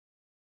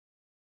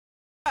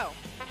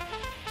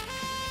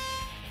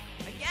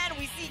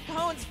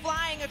cones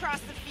flying across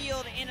the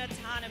field in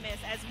autonomous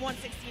as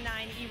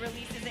 169E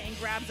releases it and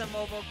grabs a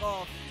mobile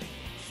goal.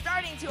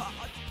 Starting to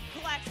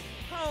collect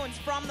cones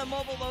from the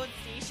mobile load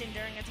station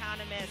during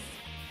autonomous.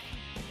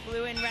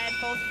 Blue and red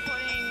both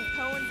putting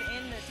cones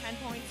in the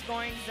 10-point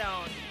scoring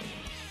zone.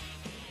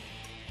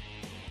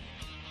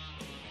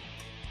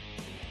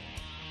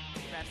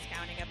 Refs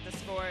counting up the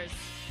scores.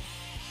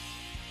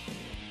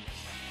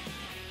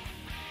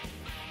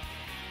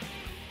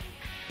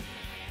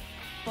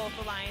 Both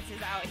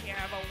alliances out here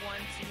have a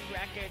 1-2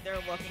 record.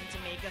 They're looking to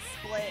make a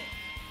split.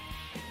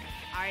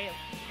 All right,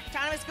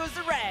 autonomous goes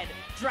to red.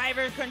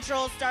 Driver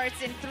control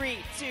starts in 3,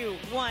 2,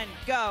 1,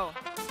 go.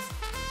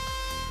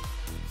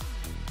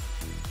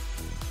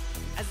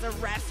 As the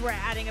refs were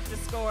adding up the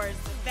scores,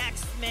 the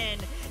VEXMEN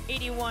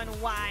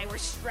 81Y were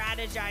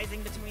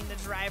strategizing between the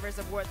drivers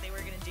of what they were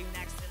going to do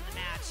next in the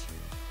match.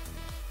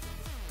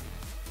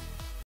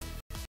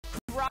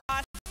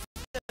 Across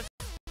the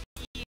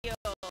field,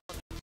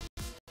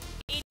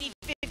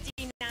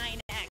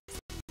 8059X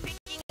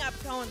picking up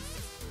cones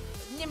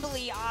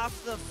nimbly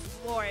off the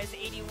floor as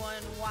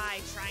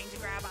 81Y trying to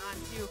grab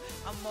onto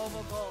a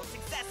mobile goal,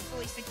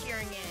 successfully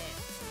securing it.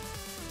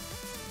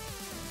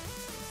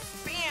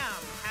 Bam!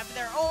 Have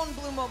their own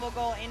blue mobile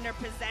goal in their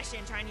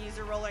possession, trying to use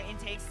a roller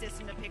intake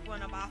system to pick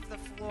one up off the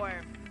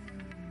floor.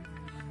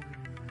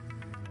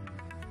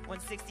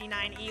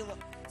 169E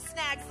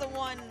snags the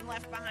one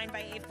left behind by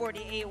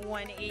 848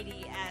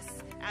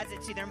 180S, adds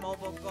it to their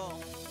mobile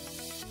goal.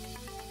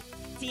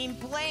 Team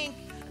Blank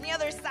on the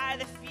other side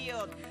of the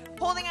field,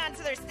 holding on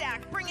to their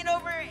stack, bring it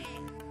over,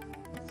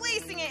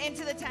 placing it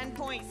into the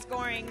 10-point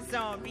scoring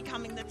zone,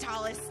 becoming the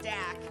tallest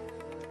stack.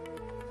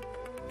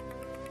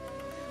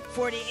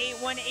 48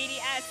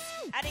 180S,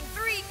 adding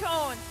 3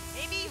 cones,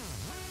 maybe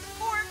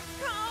 4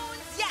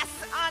 cones, yes,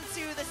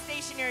 onto the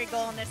stationary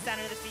goal in the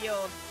center of the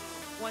field.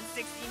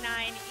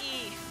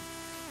 169E,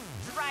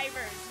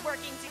 drivers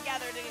working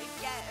together to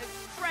get an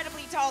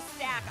incredibly tall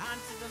stack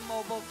onto the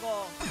mobile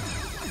goal.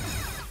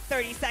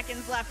 30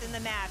 seconds left in the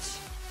match.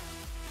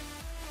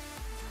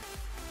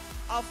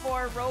 All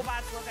 4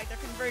 robots look like they're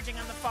converging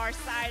on the far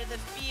side of the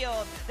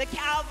field. The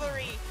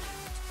Cavalry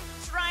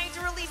trying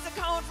to release a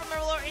cone from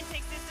their lower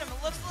intake system.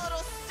 It looks a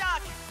little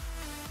stuck.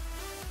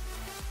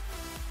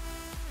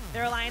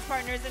 Their alliance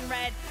partners in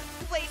red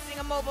placing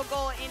a mobile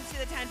goal into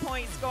the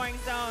 10-point scoring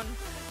zone.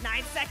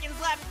 9 seconds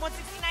left.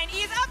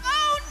 169E is up.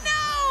 Oh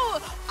no!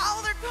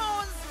 All their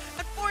cones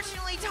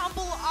unfortunately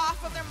tumble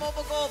off of their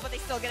mobile goal, but they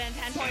still get in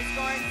 10-point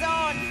scoring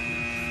zone.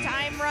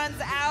 Time runs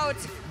out.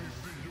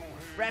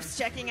 Refs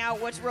checking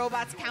out which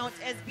robots count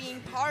as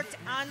being parked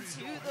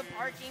onto the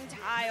parking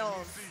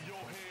tiles.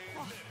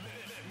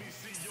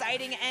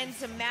 Exciting end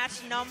to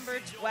match number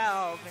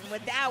 12. And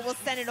with that, we'll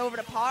send it over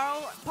to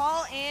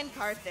Paul and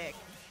Karthik.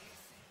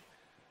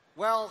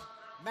 Well,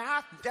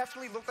 Math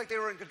definitely looked like they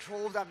were in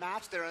control of that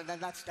match there, and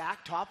then that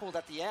stack toppled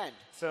at the end.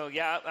 So,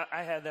 yeah,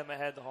 I had them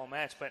ahead the whole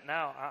match, but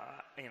now,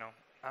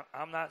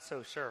 I'm not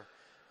so sure.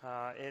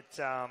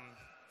 That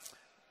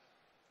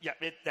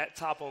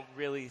topple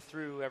really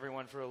threw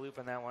everyone for a loop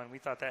on that one. We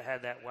thought that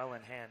had that well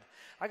in hand.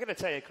 I got to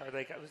tell you,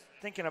 Karthik, I was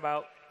thinking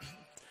about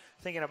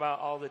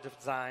all the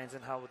designs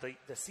and how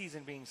the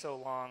season being so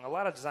long, a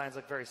lot of designs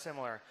look very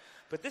similar.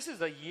 But this is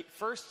the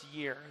first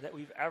year that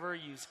we've ever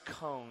used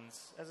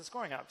cones as a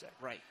scoring object.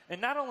 Right. And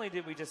not only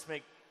did we just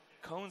make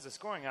cones a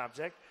scoring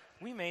object,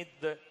 we made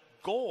the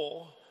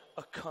goal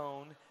a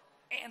cone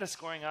and a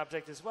scoring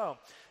object as well.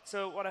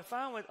 So what I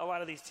found with a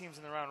lot of these teams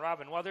in the round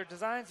robin, while their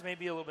designs may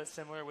be a little bit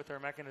similar with their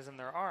mechanism,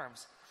 their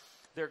arms,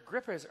 their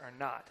grippers are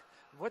not.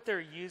 What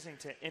they're using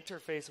to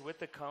interface with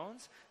the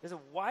cones, there's a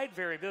wide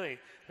variability.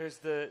 There's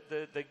the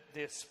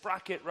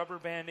sprocket rubber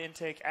band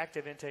intake,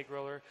 active intake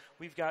roller.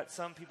 We've got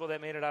some people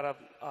that made it out of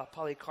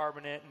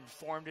polycarbonate and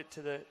formed it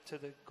to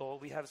the goal.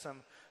 We have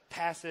some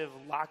passive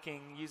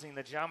locking using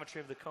the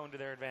geometry of the cone to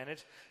their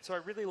advantage. So I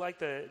really like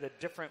the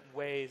different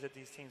ways that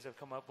these teams have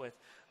come up with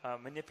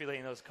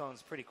manipulating those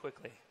cones pretty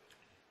quickly.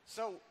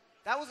 So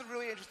that was a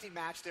really interesting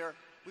match there.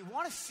 We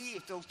want to see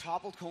if those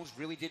toppled cones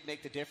really did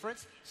make the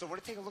difference. So we're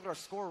going to take a look at our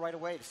score right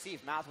away to see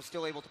if Math was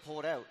still able to pull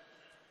it out.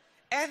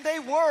 And they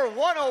were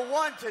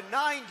 101 to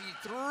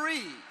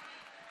 93.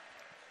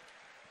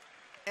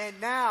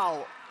 And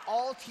now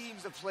all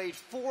teams have played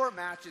 4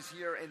 matches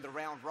here in the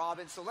round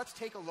robin. So let's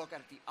take a look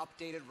at the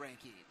updated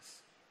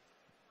rankings.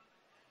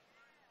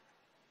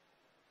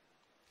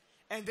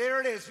 And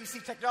there it is. We see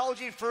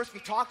technology in first.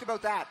 We talked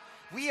about that.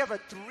 We have a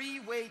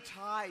 3-way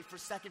tie for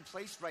second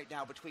place right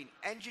now between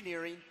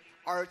engineering,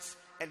 arts,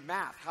 and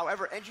math.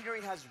 However,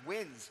 engineering has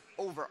wins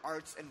over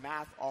arts and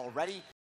math already.